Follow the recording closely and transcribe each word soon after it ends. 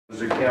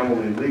Mr. Campbell,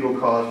 the legal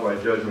cause why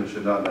judgment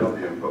should not now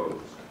be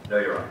imposed. No,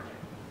 Your Honor.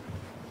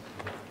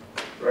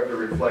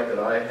 Record reflect that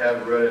I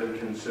have read and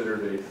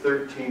considered a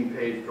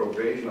 13-page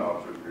probation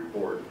officer's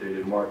report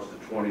dated March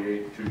the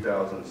 28th,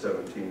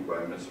 2017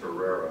 by Ms.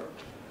 Herrera.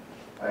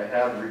 I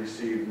have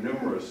received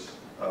numerous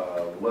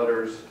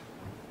letters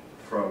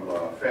from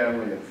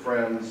family and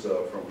friends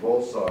from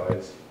both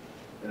sides.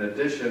 In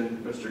addition,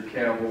 Mr.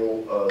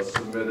 Campbell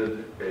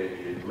submitted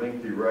a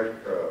lengthy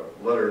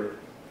letter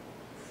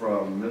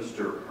from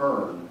Mr.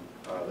 Hearn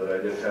that I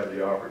did have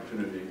the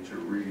opportunity to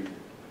read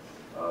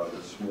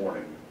this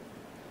morning.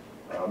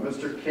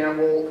 Mr.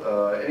 Campbell,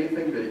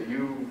 anything that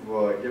you've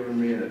given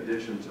me in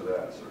addition to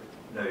that, sir?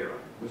 No, Your Honor.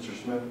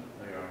 Mr. Smith?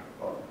 No, Your Honor.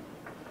 All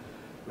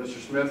right. Mr.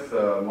 Smith,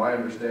 my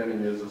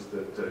understanding is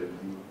that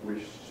you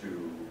wish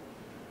to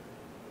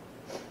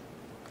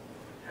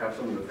have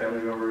some of the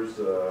family members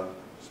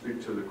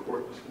speak to the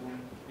court this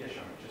morning? Yes,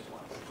 Your Honor. Just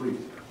one.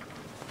 Please.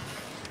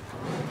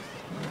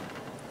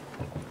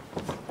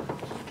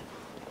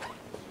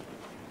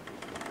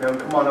 Ma'am,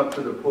 come on up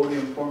to the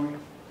podium for me.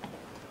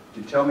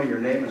 Could you tell me your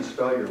name and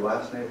spell your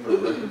last name for the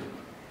record?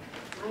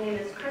 My name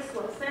is Chris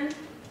Wilson,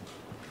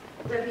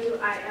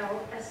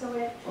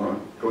 W-I-L-S-O-N. All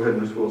right. Go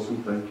ahead, Ms.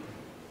 Wilson. Thank you.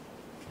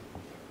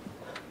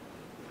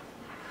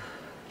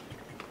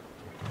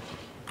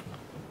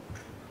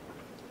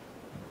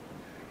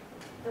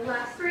 The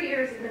last 3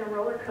 years have been a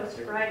roller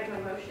coaster ride of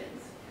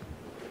emotions.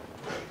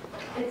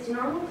 It's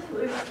normal to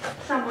lose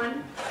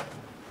someone,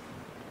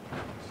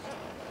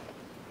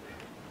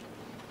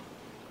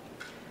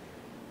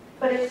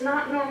 but it's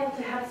not normal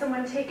to have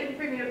someone taken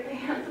from you at the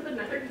hands of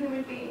another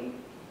human being.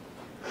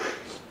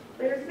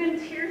 There's been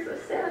tears of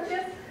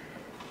sadness,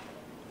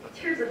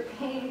 tears of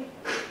pain,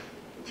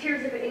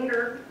 tears of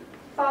anger,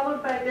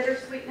 followed by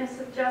bittersweetness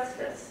of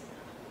justice.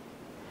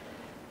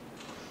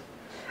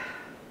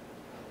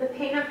 The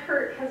pain of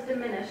hurt has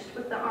diminished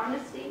with the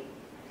honesty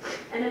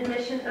and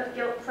admission of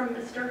guilt from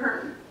Mr.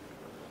 Hearn.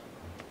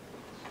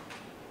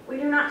 We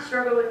do not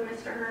struggle with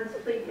Mr. Hearn's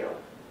plea guilt.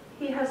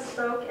 He has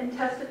spoke and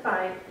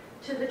testified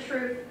to the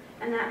truth,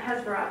 and that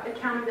has brought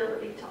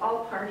accountability to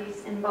all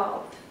parties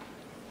involved.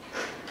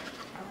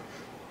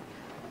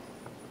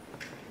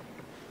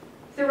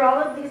 Through all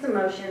of these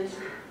emotions,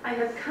 I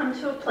have come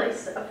to a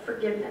place of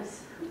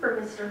forgiveness for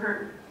Mr.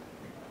 Hearn.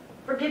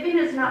 Forgiving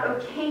is not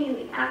okaying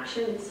the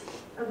actions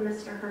of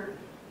Mr. Hearn.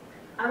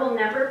 I will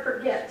never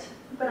forget,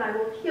 but I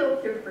will heal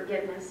through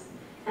forgiveness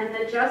and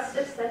the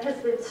justice that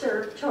has been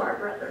served to our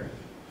brother.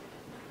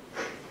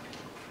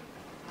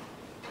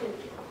 Thank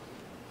you.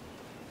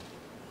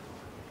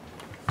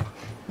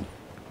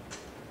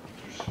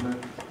 Mr.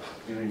 Smith,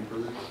 anything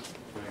further?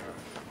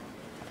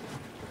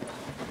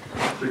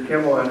 Mr.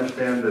 Campbell, I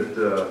understand that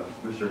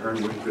Mr.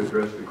 Hearn wished to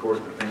address the court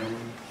and the family.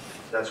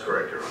 That's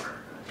correct, Your Honor.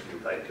 He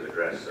would like to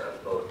address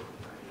both.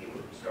 He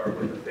would start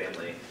with the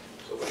family,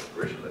 so with the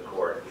permission of the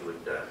court, he would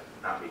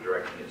not be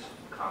directing his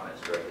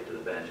comments directly to the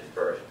bench at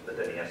first, but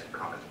then he has some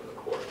comments for the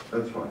court.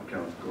 That's fine,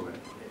 counsel. Go ahead.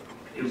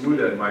 Can you move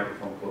that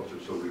microphone closer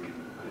so we can...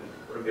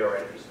 Would it be all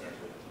right if he stands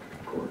with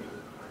Of course.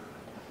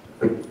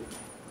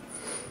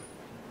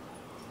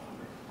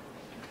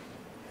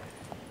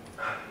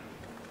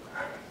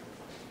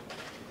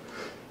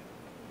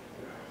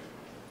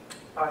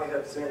 I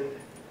have sinned.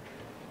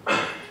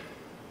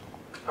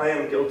 I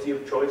am guilty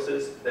of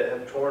choices that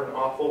have torn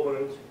awful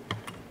wounds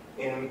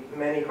in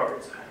many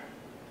hearts,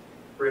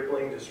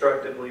 rippling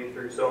destructively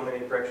through so many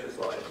precious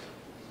lives.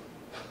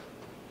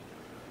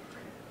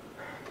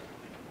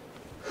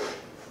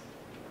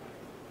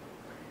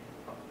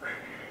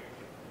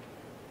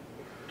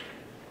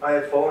 I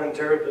have fallen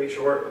terribly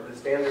short of the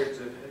standards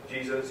of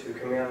Jesus, who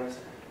commands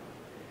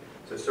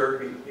to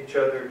serve each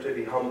other, to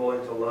be humble,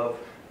 and to love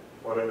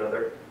one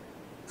another.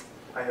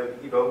 I have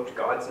evoked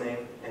God's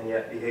name and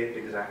yet behaved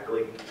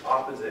exactly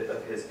opposite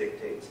of his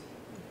dictates.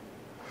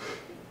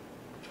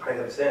 I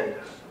have sinned.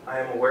 I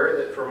am aware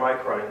that for my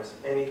crimes,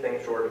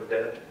 anything short of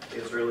death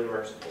is really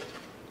merciful.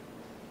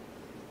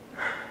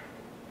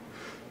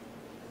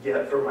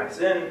 Yet for my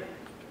sin,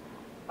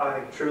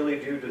 I truly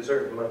do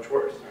deserve much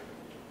worse.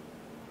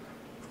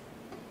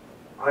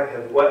 I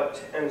have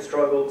wept and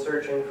struggled,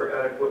 searching for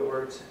adequate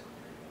words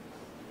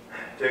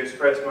to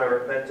express my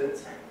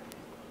repentance.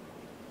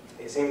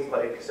 It seems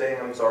like saying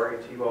I'm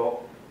sorry to you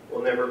all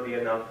will never be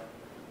enough.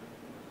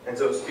 And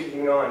so,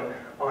 speaking on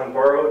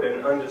borrowed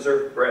and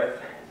undeserved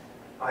breath,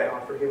 I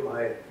offer you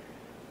my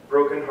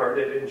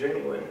broken-hearted and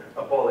genuine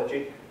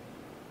apology,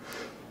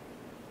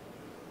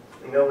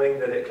 knowing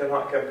that it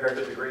cannot compare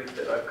to the grief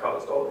that I've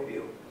caused all of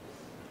you.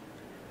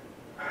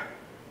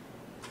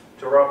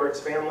 To Robert's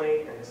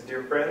family and his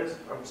dear friends,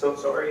 I'm so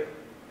sorry.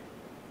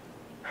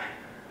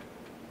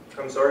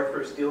 I'm sorry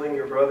for stealing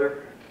your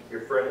brother,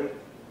 your friend,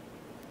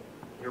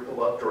 your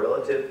beloved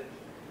relative,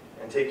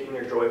 and taking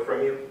your joy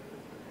from you.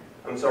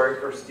 I'm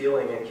sorry for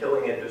stealing and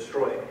killing and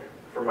destroying,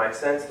 for my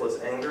senseless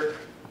anger,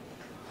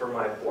 for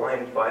my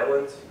blind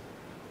violence,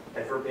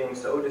 and for being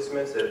so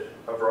dismissive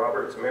of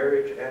Robert's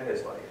marriage and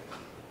his life.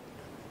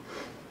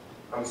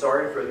 I'm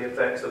sorry for the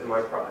effects of my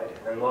pride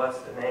and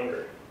lust and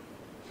anger.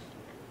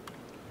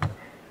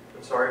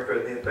 I'm sorry for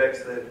the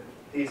effects that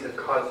these have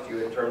caused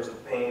you in terms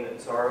of pain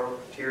and sorrow,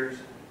 tears,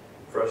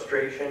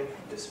 frustration,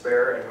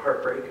 despair, and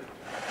heartbreak.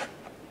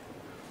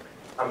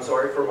 I'm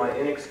sorry for my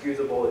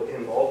inexcusable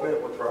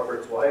involvement with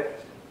Robert's wife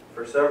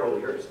for several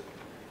years,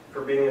 for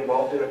being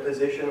involved in a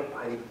position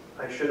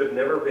I should have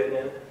never been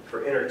in,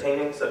 for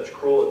entertaining such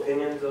cruel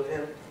opinions of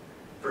him,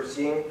 for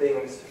seeing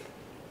things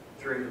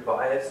through the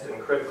biased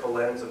and critical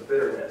lens of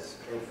bitterness,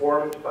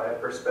 informed by a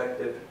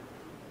perspective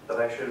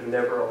that I should have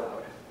never allowed,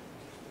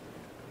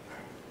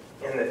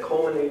 and that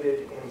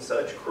culminated in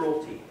such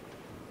cruelty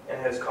and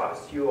has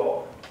cost you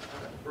all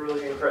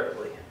really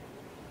incredibly.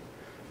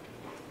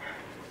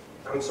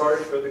 I'm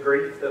sorry for the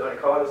grief that I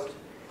caused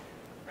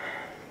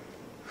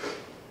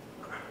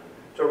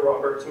to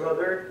Robert's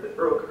mother that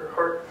broke her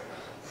heart.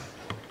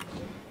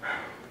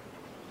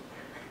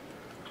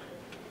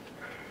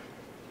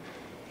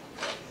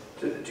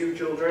 To the two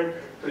children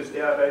whose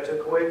dad I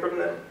took away from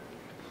them.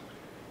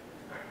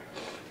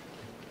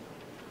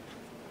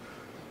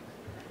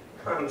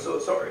 I'm so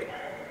sorry.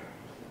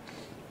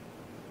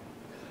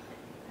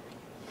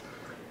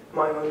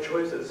 My own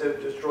choices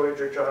have destroyed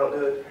your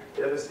childhood,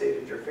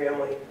 devastated your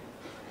family,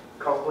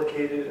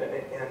 complicated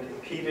and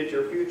impeded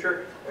your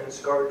future, and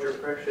scarred your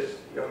precious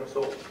young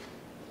soul.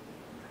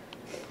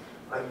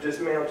 I've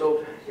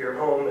dismantled your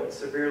home and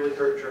severely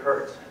hurt your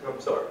hearts, and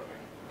I'm sorry.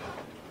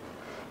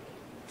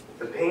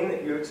 The pain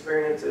that you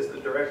experience is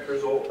the direct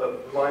result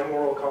of my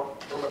moral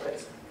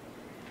compromise,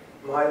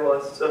 my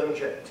lusts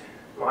unchecked,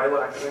 my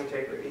lack of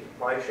integrity,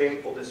 my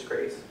shameful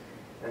disgrace,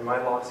 and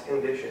my lost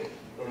condition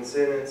in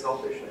sin and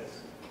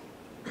selfishness.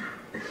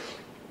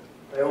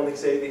 I only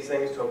say these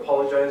things to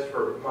apologize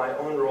for my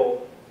own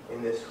role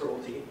in this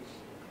cruelty.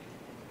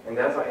 And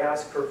as I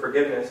ask for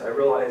forgiveness, I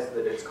realize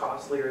that it's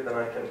costlier than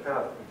I can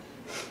fathom.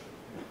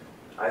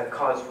 I have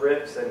caused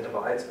rifts and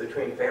divides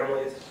between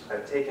families.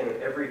 I've taken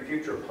every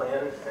future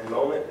plan and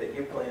moment that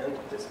you planned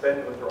to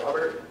spend with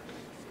Robert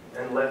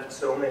and left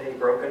so many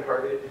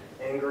brokenhearted,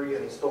 angry,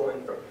 and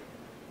stolen from.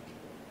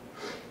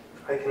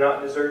 I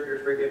cannot deserve your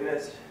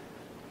forgiveness.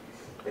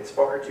 It's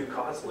far too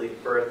costly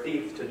for a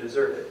thief to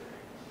deserve it.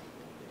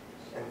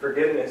 And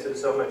forgiveness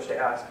is so much to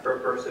ask for a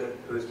person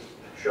who's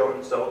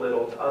shown so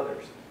little to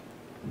others.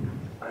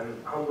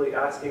 I'm humbly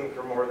asking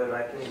for more than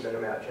I can even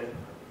imagine.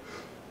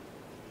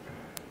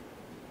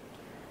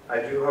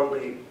 I do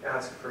humbly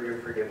ask for your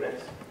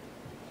forgiveness.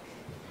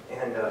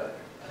 And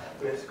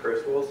Miss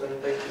Chris Wilson,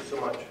 thank you so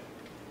much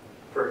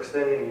for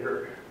extending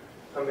your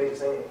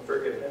amazing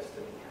forgiveness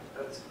to me.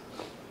 That's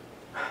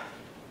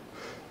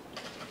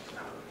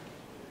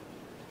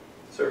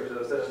serves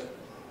as a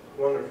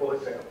wonderful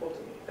example to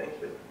me. Thank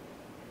you.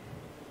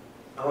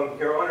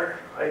 Your Honor,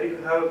 I do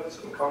have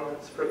some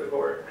comments for the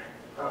court.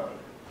 I'm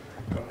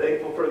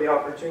thankful for the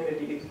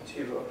opportunity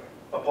to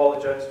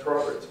apologize to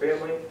Robert's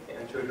family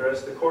and to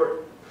address the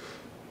court,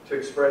 to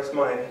express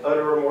my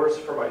utter remorse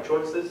for my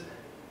choices.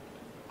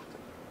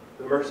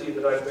 The mercy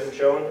that I've been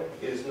shown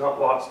is not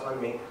lost on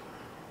me.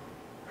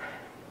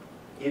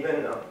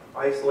 Even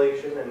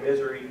isolation and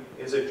misery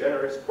is a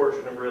generous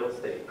portion of real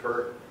estate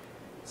for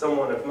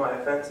someone of my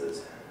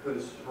offenses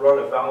who's run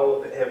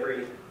afoul of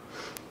every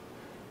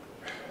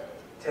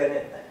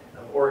tenet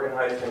of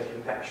organized and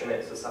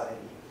compassionate society.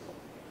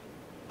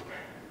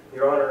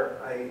 Your Honor,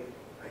 I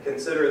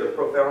consider the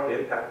profound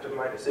impact of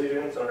my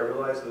decisions, and I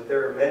realize that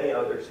there are many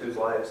others whose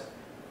lives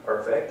are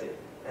affected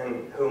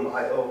and whom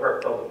I owe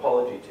heartfelt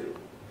apology to.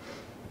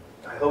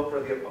 I hope for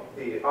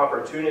the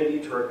opportunity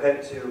to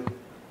repent to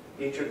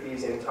each of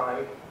these in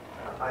time.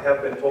 I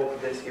have been told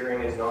that this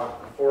hearing is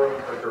not a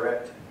forum for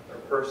direct or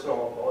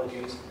personal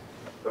apologies,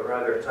 but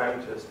rather a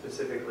time to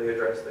specifically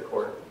address the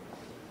court.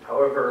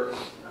 However,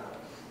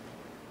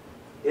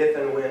 if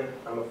and when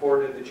I'm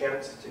afforded the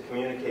chance to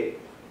communicate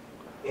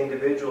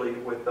individually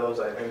with those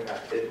I've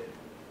impacted,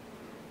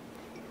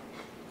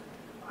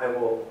 I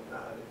will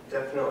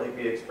definitely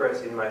be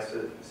expressing my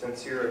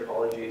sincere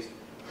apologies,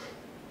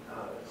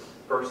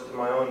 first to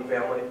my own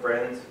family,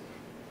 friends,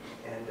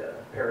 and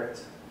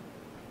parents.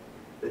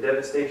 The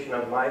devastation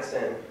of my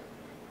sin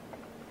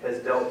has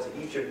dealt to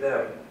each of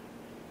them.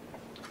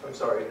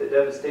 The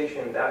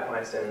devastation that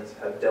my sins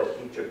have dealt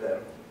each of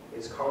them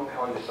is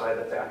compounded by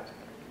the fact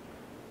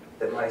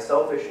that my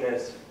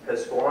selfishness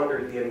has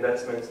squandered the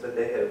investments that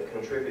they have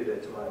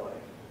contributed to my life.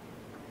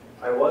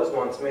 I was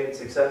once made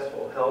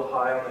successful, held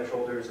high on the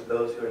shoulders of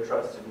those who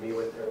entrusted me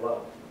with their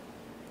love.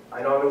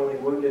 I not only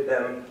wounded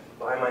them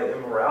by my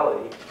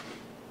immorality,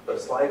 but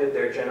slighted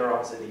their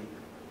generosity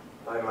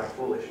by my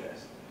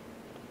foolishness.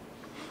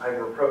 I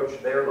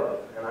reproached their love,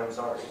 and I'm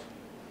sorry.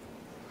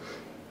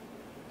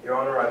 Your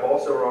Honor, I've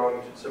also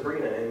wronged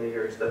Sabrina in the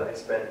years that I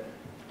spent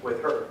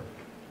with her.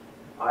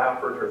 I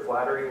offered her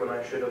flattery when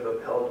I should have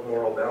upheld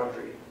moral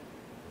boundary.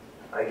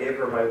 I gave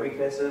her my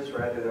weaknesses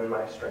rather than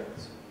my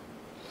strengths.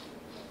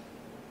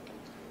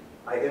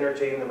 I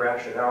entertained the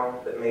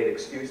rationale that made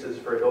excuses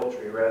for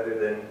adultery rather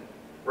than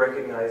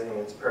recognizing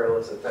its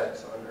perilous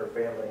effects on her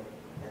family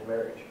and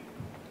marriage.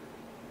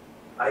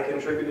 I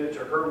contributed to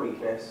her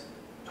weakness,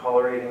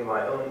 tolerating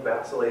my own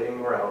vacillating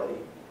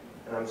morality,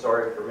 and I'm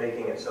sorry for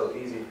making it so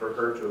easy for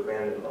her to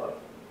abandon love.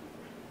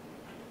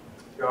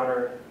 Your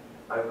Honor,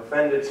 I've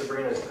offended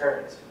Sabrina's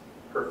parents,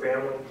 her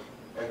family,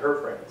 and her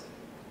friends.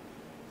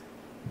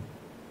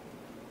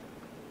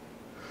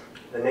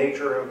 The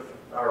nature of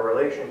our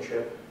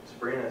relationship,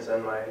 Sabrina's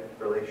and my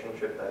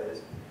relationship, that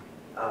is,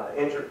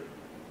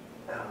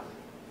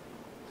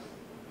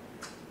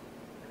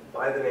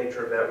 by the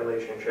nature of that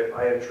relationship,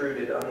 I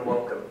intruded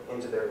unwelcome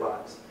into their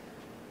lives,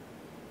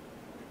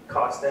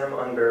 cost them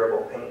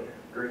unbearable pain,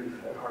 grief,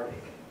 and heartache,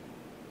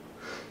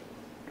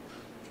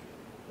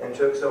 and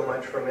took so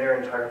much from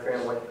their entire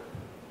family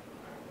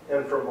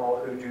and from all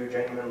who do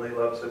genuinely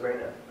love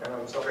Sabrina, and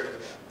I'm sorry for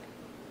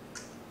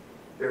that.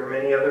 There are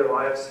many other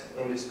lives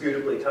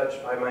indisputably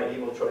touched by my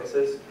evil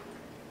choices.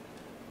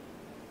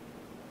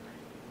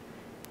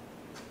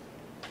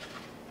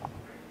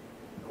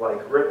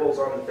 Like ripples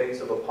on the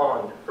face of a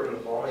pond from the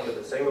falling of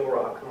a single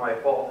rock, my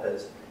fault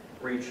has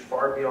reached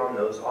far beyond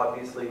those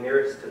obviously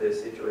nearest to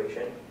this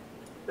situation.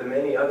 The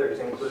many others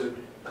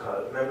include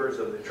members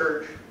of the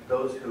church,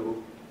 those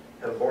who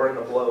have borne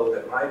the blow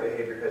that my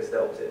behavior has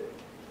dealt it,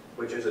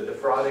 which is a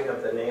defrauding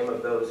of the name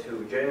of those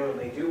who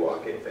genuinely do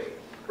walk in faith,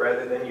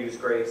 rather than use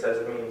grace as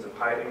a means of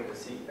hiding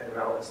deceit and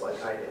malice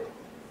like I did.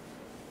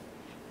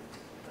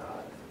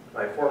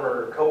 My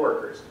former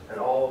co-workers and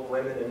all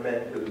women and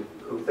men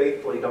who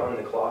faithfully don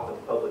the cloth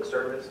of public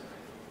service,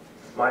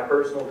 my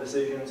personal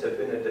decisions have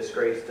been a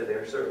disgrace to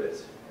their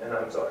service, and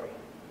I'm sorry.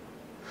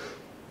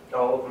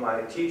 All of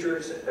my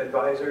teachers,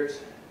 advisors,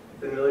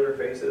 familiar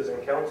faces,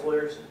 and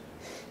counselors,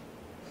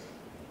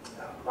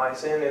 my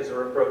sin is a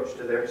reproach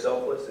to their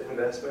selfless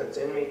investments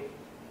in me.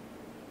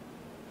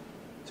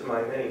 To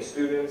my many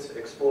students,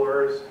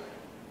 explorers,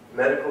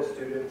 medical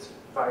students,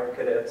 fire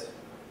cadets,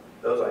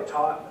 those I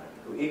taught,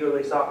 who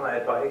eagerly sought my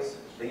advice,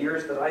 the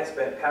years that I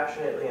spent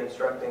passionately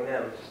instructing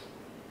them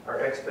are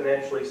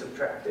exponentially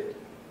subtracted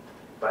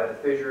by the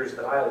fissures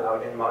that I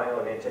allowed in my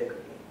own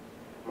integrity.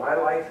 My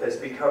life has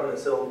become the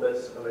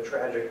syllabus of a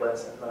tragic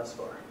lesson thus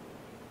far.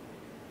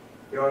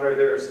 Your Honor,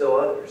 there are still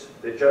others,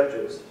 the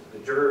judges, the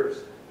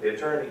jurors, the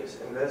attorneys,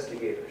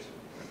 investigators,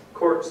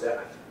 court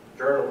staff,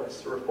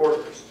 journalists,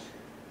 reporters,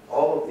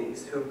 all of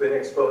these who've been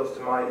exposed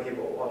to my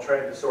evil while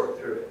trying to sort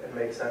through it and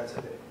make sense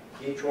of it,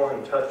 each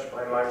one touched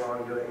by my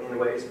wrongdoing in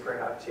ways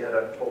perhaps yet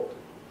untold.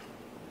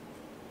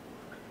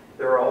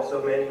 There are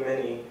also many,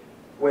 many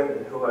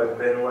women who I've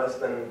been less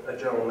than a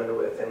gentleman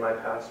with in my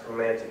past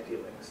romantic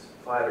dealings,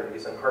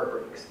 flatteries, and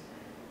heartbreaks.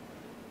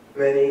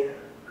 Many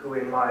who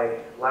in my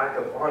lack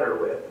of honor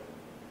with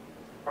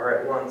are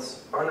at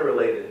once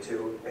unrelated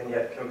to and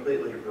yet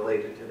completely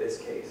related to this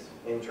case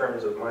in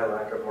terms of my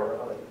lack of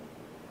morality.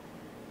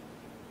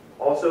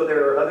 Also,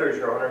 there are others,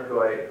 Your Honor,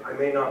 who I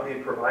may not be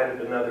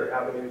provided another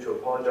avenue to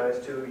apologize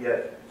to,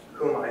 yet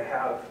whom I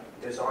have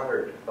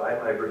dishonored by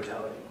my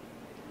brutality.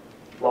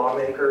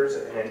 Lawmakers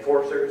and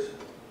enforcers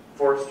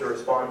forced to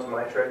respond to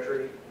my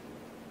treachery.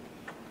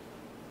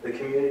 The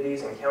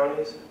communities and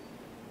counties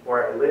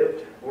where I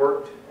lived,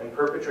 worked, and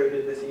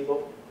perpetrated this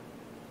evil.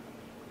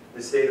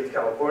 The state of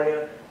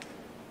California,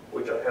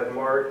 which I have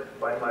marred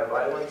by my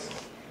violence.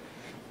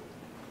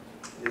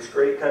 This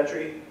great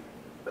country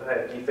that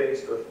I have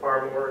defaced with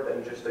far more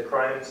than just a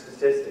crime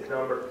statistic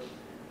number.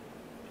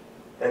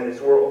 And this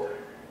world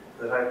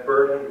that I've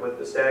burdened with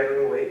the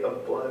staggering weight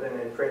of blood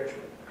and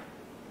infringement.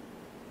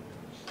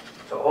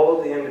 To all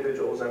of the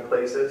individuals and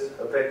places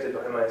affected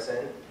by my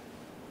sin,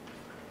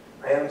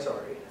 I am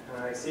sorry,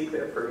 and I seek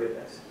their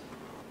forgiveness.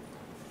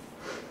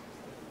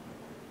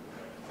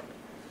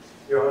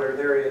 Your Honor,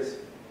 there is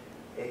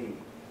a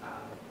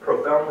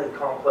profoundly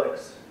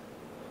complex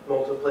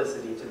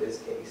multiplicity to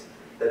this case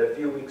that a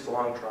few weeks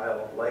long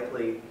trial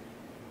likely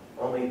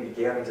only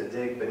began to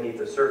dig beneath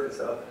the surface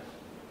of.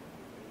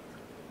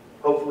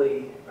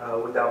 Hopefully,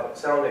 without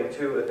sounding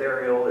too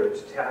ethereal or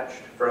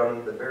detached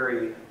from the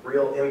very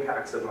real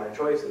impacts of my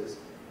choices,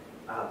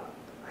 I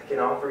can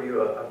offer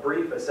you a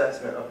brief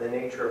assessment of the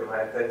nature of my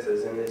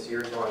offenses in this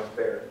years-long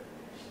affair.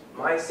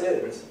 My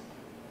sins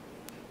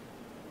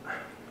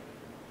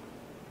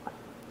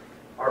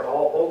are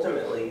all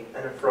ultimately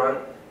an affront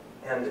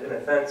and an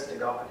offense to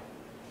God,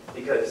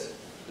 because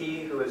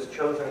he who has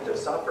chosen to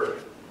suffer,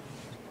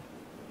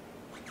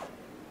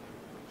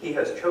 he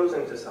has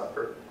chosen to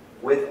suffer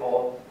with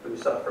all who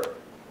suffer,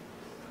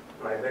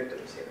 my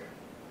victims here,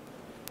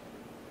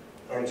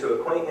 and to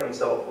acquaint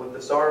himself with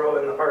the sorrow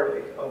and the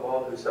heartache of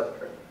all who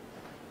suffer.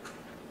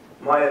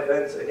 My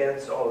offense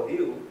against all of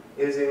you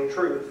is in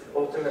truth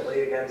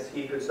ultimately against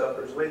he who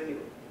suffers with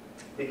you,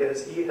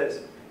 because he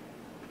has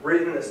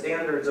written the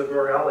standards of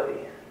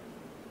morality.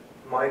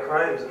 My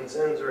crimes and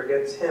sins are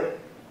against him,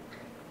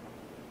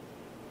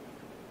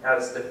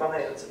 as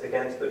defiance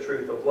against the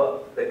truth of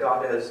love that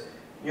God has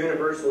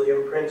universally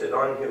imprinted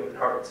on human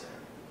hearts.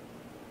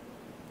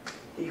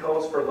 He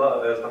calls for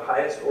love as the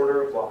highest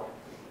order of law,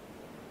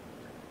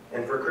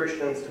 and for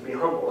Christians to be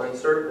humble and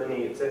serve the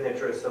needs and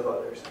interests of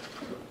others.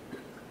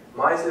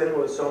 My sin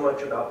was so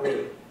much about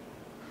me.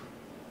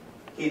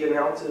 He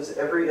denounces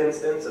every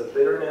instance of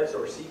bitterness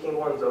or seeking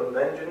one's own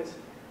vengeance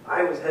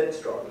I was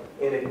headstrong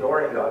in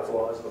ignoring God's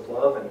laws of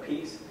love and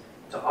peace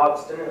to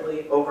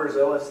obstinately,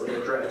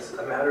 overzealously address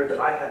a matter that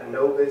I had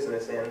no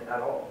business in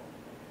at all.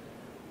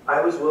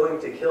 I was willing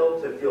to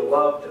kill to feel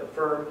loved,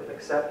 affirmed, and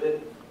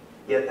accepted,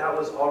 yet that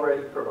was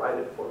already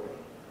provided for me,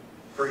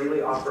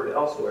 freely offered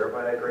elsewhere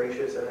by a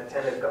gracious and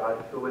attentive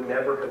God who would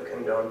never have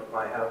condoned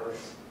my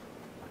avarice.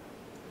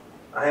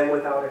 I am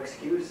without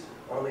excuse,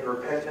 only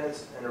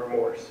repentance and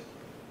remorse.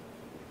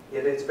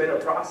 Yet it's been a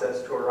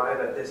process to arrive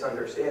at this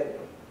understanding.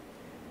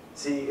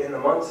 See, in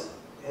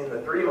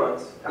the 3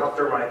 months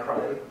after my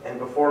crime and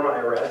before my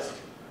arrest,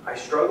 I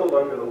struggled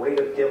under the weight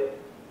of guilt,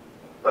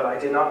 but I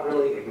did not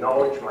really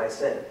acknowledge my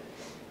sin.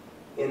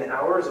 In the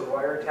hours of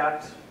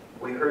wiretaps,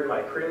 we heard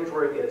my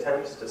cringeworthy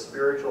attempts to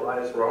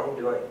spiritualize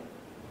wrongdoing.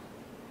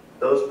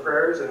 Those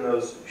prayers and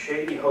those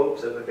shady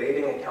hopes of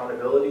evading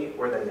accountability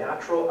were the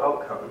natural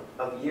outcome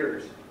of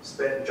years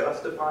spent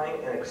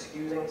justifying and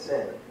excusing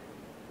sin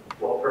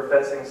while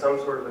professing some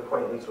sort of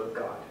acquaintance with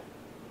God.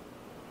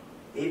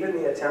 Even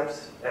the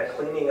attempts at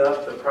cleaning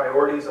up the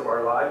priorities of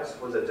our lives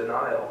was a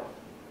denial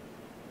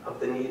of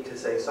the need to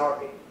say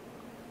sorry,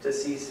 to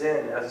see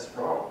sin as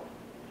wrong,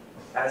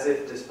 as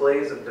if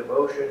displays of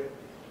devotion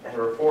and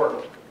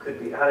reform could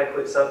be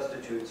adequate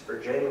substitutes for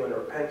genuine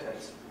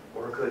repentance,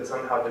 or could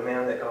somehow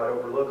demand that God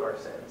overlook our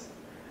sins.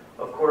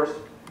 Of course,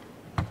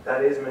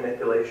 that is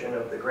manipulation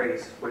of the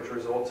grace which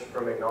results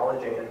from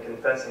acknowledging and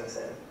confessing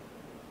sin.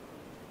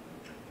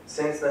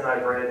 Since then,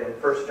 I've read in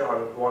 1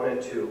 John 1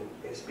 and 2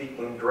 is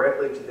speaking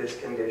directly to this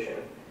condition.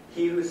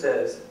 He who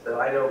says that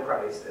I know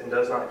Christ and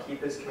does not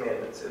keep his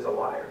commandments is a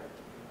liar,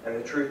 and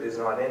the truth is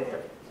not in him.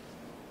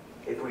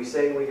 If we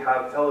say we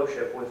have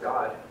fellowship with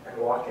God and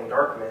walk in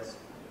darkness,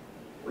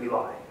 we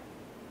lie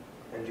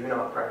and do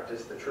not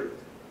practice the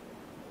truth.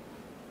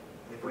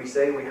 If we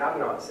say we have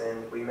not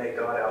sinned, we make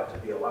God out to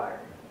be a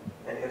liar,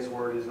 and his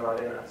word is not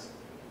in us.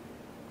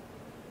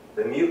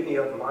 The mutiny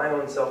of my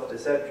own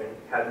self-deception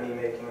had me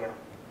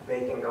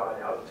making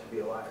God out to be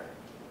a liar.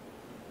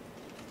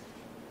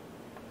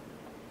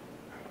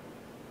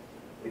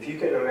 If you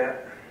can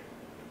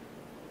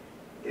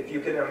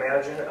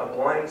imagine a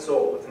blind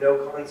soul with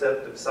no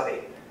concept of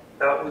sight,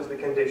 that was the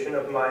condition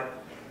of my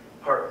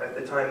heart at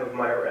the time of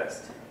my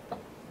arrest.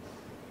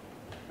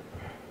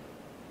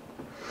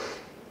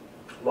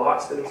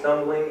 Lost and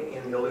stumbling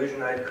in the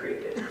illusion I'd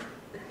created.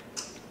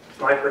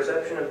 My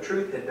perception of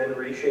truth had been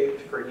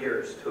reshaped for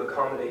years to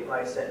accommodate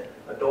my sin,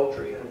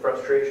 adultery, and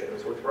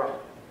frustrations with Rob.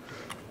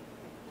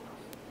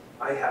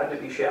 I had to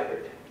be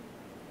shattered.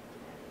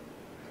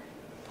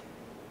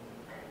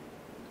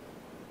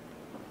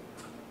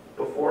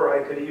 Before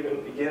I could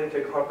even begin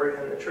to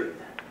comprehend the truth.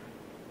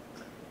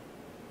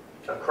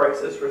 A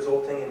crisis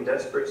resulting in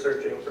desperate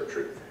searching for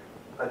truth.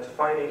 A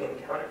defining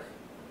encounter.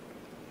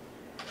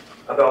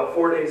 About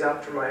 4 days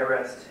after my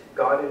arrest,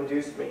 God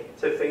induced me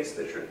to face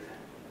the truth.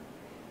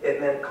 It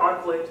meant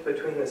conflict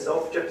between the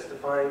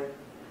self-justifying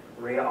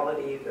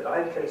reality that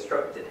I'd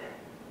constructed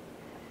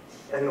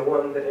and the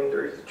one that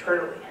endures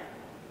eternally.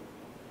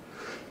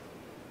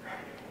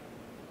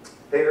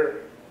 There,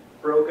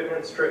 broken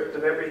and stripped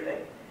of everything,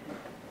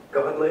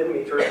 God led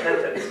me to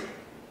repentance.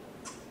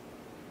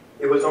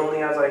 It was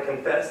only as I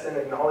confessed and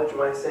acknowledged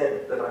my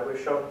sin that I was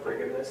shown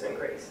forgiveness and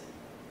grace.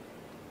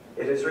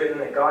 It is written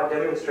that God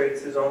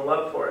demonstrates his own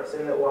love for us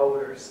in that while we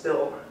were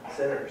still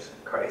sinners,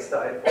 Christ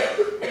died for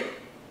us.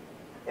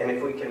 And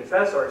if we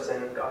confess our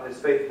sin, God is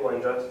faithful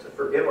and just to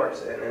forgive our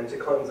sin and to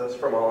cleanse us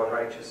from all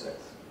unrighteousness.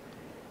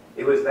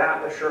 It was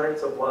that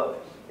assurance of love,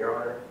 Your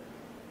Honor,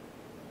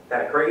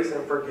 that grace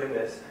and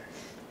forgiveness,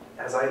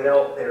 as I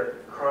knelt there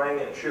crying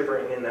and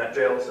shivering in that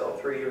jail cell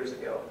 3 years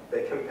ago,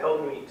 that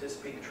compelled me to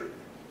speak truth.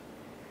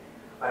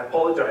 I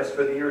apologize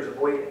for the years of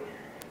waiting.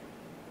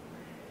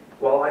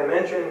 While I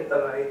mentioned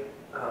that I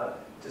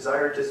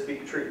desired to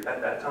speak truth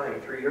at that time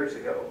 3 years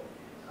ago,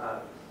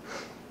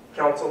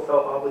 counsel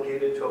felt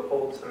obligated to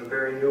uphold some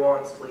very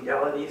nuanced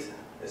legalities,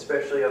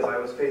 especially as I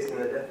was facing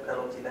the death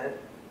penalty then.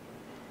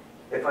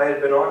 If I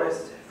had been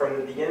honest from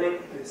the beginning,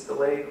 this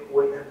delay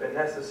wouldn't have been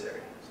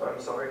necessary. So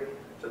I'm sorry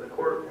to the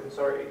court and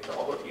sorry to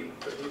all of you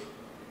for these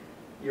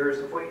years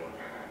of waiting.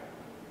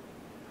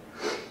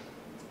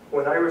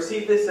 When I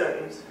received this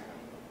sentence,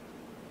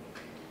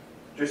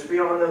 just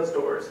beyond those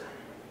doors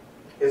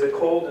is a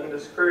cold and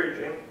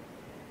discouraging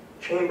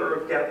chamber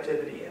of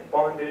captivity,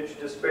 bondage,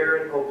 despair,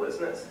 and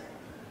hopelessness.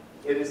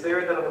 It is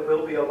there that I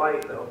will be a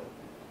light, though,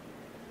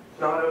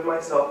 not of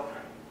myself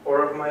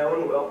or of my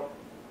own will,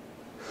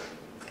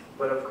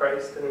 but of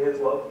Christ and his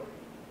love,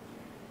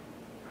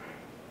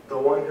 the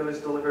one who has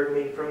delivered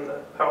me from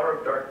the power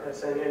of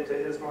darkness and into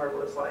his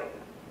marvelous light,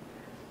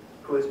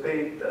 who has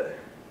paid the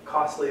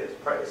costliest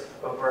price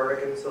of our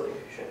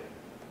reconciliation.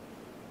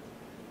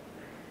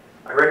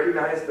 I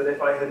recognize that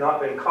if I had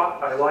not been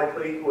caught, I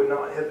likely would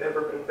not have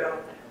ever been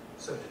found.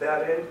 So to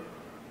that end,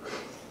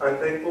 I'm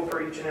thankful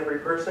for each and every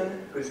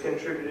person who's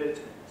contributed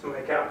to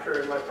my capture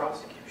and my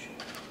prosecution.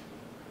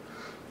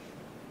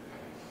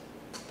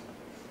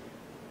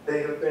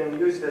 They have been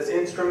used as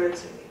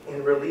instruments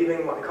in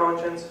relieving my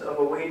conscience of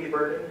a weighty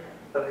burden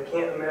that I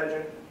can't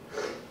imagine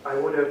I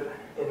would have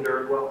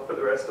endured well for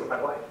the rest of my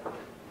life.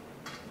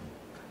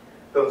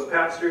 Those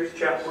pastors,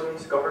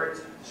 chaplains,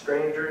 guards,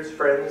 strangers,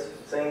 friends,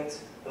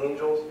 saints,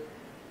 angels,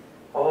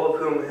 all of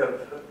whom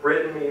have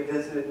written me,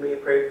 visited me,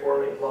 prayed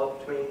for me,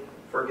 loved me,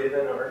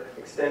 forgiven or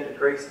extended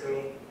grace to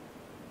me,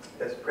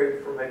 has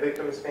prayed for my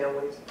victims'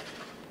 families,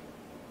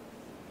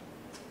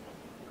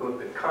 who have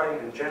been kind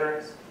and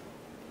generous,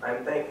 I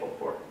am thankful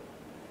for.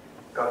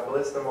 God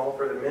bless them all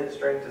for their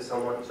ministering to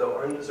someone so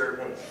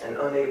undeserving and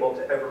unable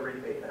to ever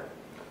repay them.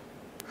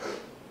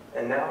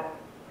 And now,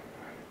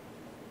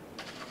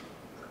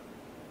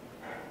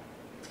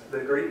 the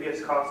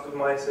grievous cost of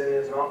my sin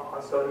is not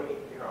lost on me,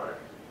 Your Honor,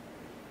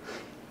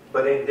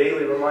 but in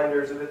daily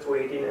reminders of its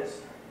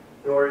weightiness,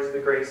 nor is the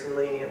grace and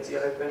leniency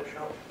I have been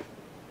shown.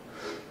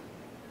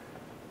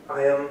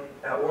 I am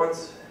at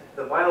once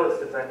the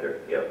vilest offender,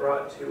 yet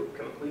brought to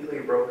completely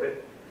broken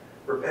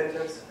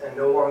repentance and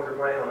no longer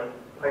my own.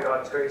 By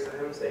God's grace I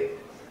am saved,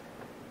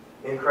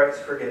 in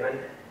Christ forgiven,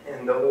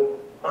 and though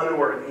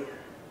unworthy,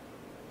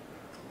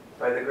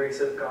 by the grace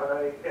of God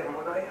I am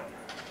what I am.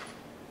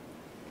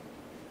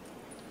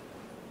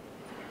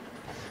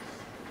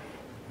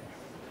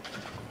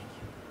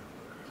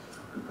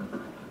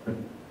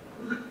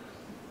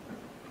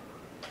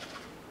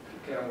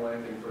 Campbell,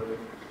 anything further?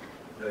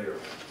 No, Your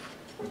Honor.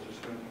 Mr.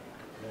 Smith?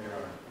 No, Your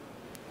Honor.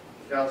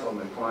 Counsel, I'm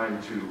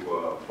inclined to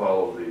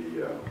follow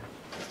the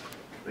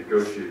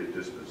negotiated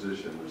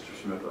disposition. Mr.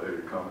 Smith, I'll hear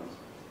your comments.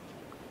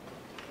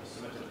 I'll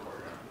submit to the court,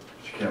 Your Honor.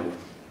 Mr. Campbell?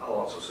 I'll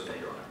also submit,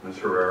 Your Honor. Ms.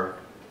 Herrera?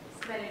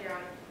 Submitted, Your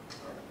Honor.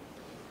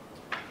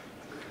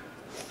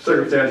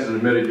 Circumstances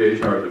of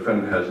mitigation, our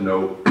defendant has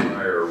no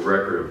prior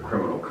record of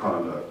criminal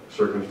conduct.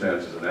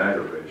 Circumstances in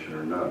aggravation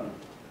are none.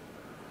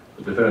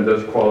 The defendant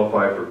does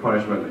qualify for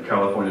punishment in the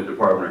California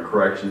Department of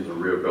Corrections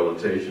and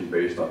Rehabilitation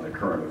based on the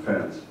current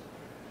offense.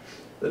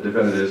 The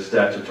defendant is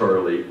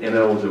statutorily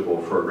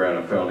ineligible for a grant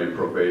of felony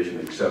probation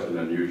except in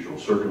unusual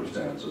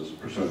circumstances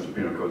pursuant to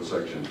Penal Code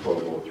Section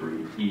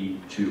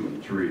 1203E, 2,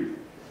 and 3.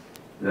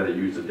 That he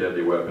used a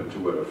deadly weapon, to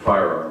wit a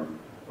firearm,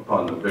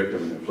 upon the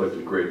victim and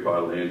inflicted great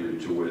bodily injury,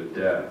 to wit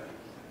death.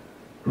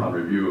 Upon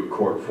review of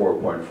Court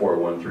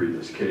 4.413,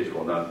 this case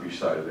will not be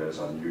cited as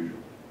unusual.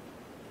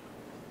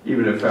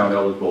 Even if found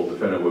eligible, the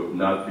defendant would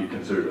not be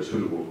considered a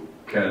suitable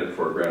candidate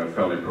for a grant of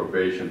felony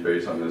probation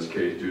based on this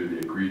case due to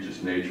the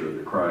egregious nature of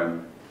the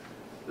crime.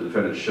 The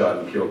defendant shot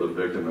and killed the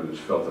victim and has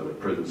felt that a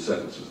prison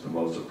sentence is the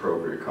most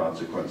appropriate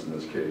consequence in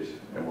this case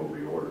and will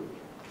be ordered.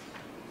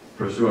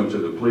 Pursuant to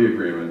the plea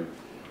agreement,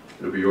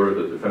 it will be ordered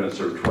that the defendant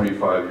serve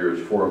 25 years,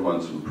 4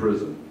 months in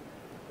prison.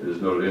 It is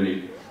noted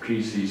any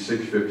PC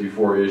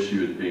 654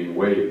 issue is being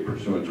waived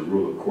pursuant to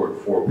Rule of Court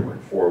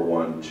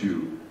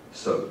 4.412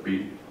 sub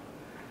B.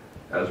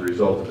 As a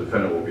result, the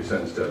defendant will be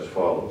sentenced as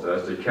follows.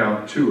 As to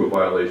count 2, a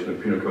violation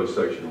of Penal Code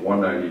Section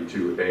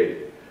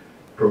 192A,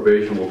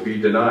 probation will be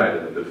denied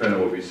and the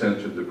defendant will be sent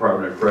to the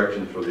Department of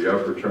Corrections for the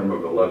upper term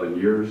of 11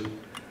 years.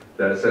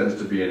 That sentence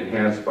to be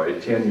enhanced by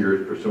 10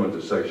 years pursuant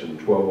to Section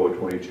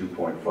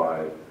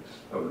 12022.5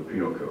 of the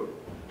Penal Code.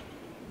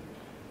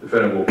 The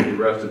defendant will pay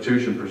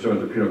restitution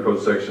pursuant to Penal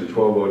Code Section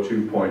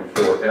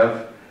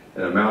 1202.4F,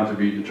 an amount to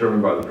be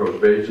determined by the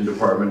Probation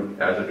Department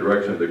at the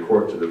direction of the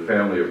court to the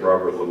family of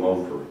Robert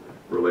Limon for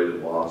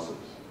related losses.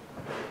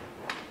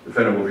 The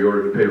defendant will be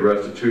ordered to pay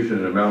restitution,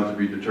 an amount to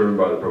be determined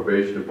by the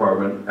Probation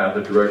Department at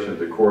the direction of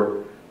the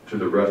court to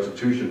the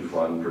restitution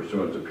fund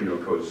pursuant to Penal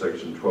Code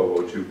Section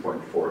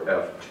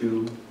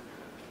 1202.4F2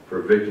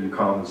 for victim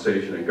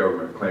compensation and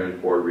government claims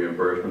board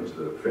reimbursement to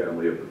the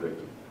family of the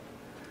victim.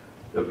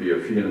 There'll be a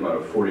fee in the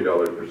amount of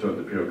 $40 pursuant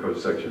to Penal Code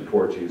Section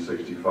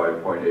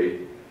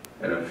 1465.8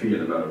 and a fee in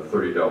the amount of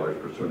 $30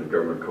 pursuant to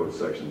Government Code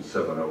Section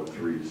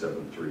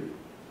 70373.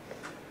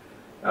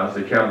 As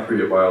to count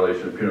 3, a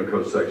violation of Penal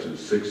Code Section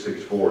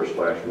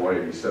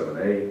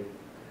 664/187A,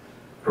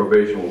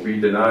 probation will be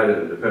denied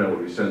and the defendant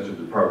will be sent to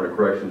the Department of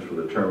Corrections for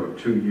the term of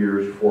 2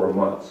 years, 4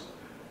 months,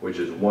 which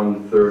is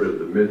 1/3 of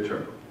the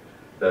midterm.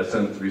 That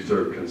sentence to be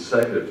served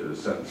consecutive to the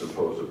sentence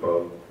imposed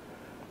above.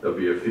 There'll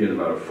be a fee in the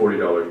amount of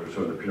 $40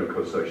 pursuant to Penal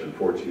Code Section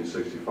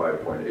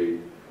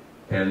 1465.8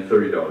 and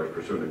 $30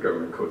 pursuant to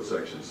Government Code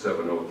Section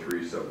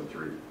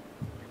 70373.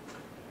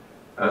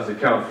 As to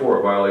count 4,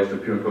 a violation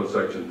of Penal Code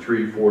Section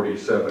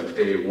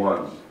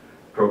 347A1,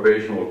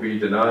 probation will be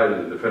denied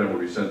and the defendant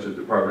will be sent to the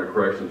Department of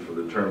Corrections for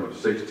the term of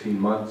 16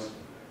 months,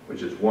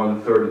 which is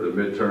 1/3 of the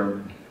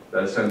midterm.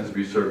 That sentence to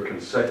be served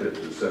consecutive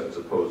to the sentence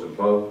imposed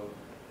above.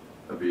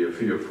 There'll be a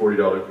fee of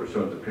 $40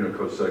 pursuant to Penal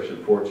Code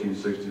Section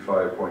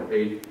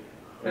 1465.8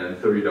 and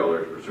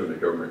 $30 pursuant to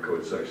Government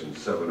Code Section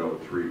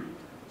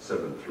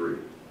 70373.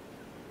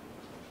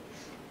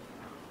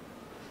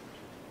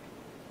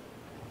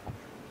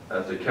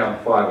 As to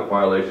count 5, a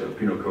violation of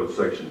Penal Code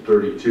Section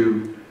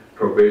 32,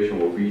 probation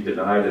will be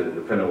denied and the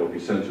defendant will be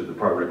sent to the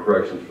Department of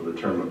Corrections for the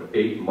term of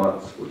 8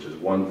 months, which is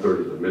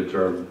 1/3 of the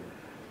midterm.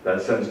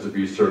 That sentence to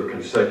be served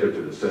consecutive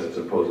to the sentence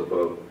imposed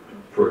above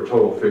for a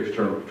total fixed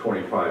term of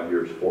 25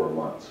 years, 4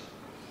 months.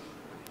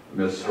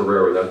 Ms.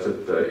 Herrera, that's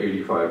at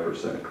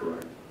 85%,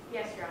 correct?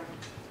 Yes, Your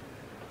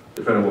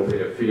Defendant will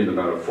pay a fee in the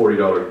amount of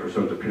 $40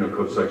 pursuant to Penal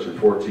Code Section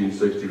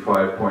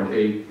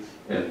 1465.8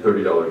 and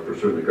 $30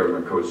 pursuant to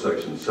Government Code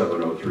Section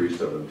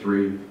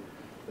 70373.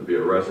 There'll be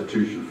a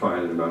restitution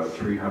fine in the amount of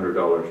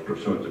 $300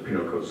 pursuant to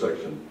Penal Code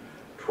Section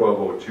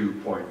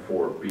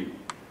 1202.4B.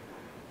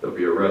 There'll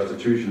be a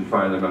restitution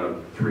fine in the amount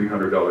of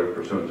 $300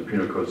 pursuant to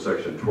Penal Code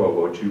Section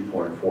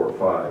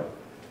 1202.45.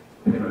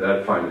 Payment of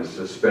that fine is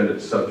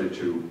suspended subject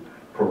to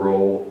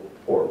parole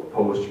or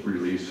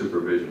post-release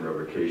supervision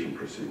revocation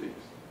proceedings.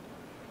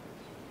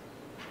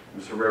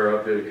 Ms.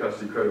 Herrera, updated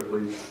custody credit,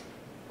 please.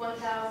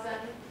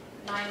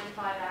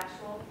 1,095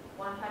 actual,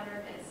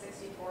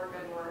 164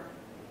 good work,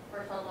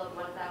 for a total of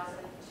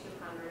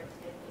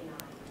 1,259.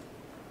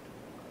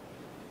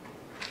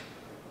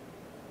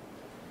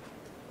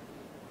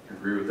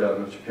 Agree with that,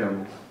 Mr.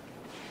 Campbell?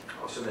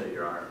 I'll submit it,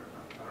 Your Honor.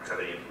 I don't have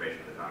any information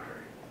to the contrary.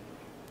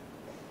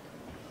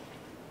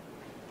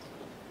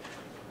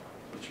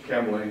 Mr.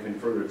 Campbell, anything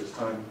further at this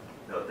time?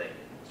 No, thank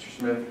you. Mr.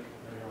 Smith? No,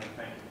 Your Honor,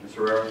 thank you. Ms.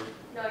 Herrera?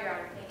 No, Your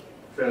Honor, thank you.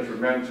 Defendants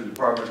remanded to the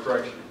Department of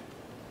Corrections.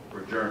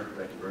 We're adjourned.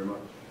 Thank you very much.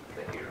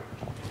 Thank you, Your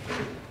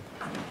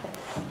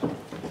Honor.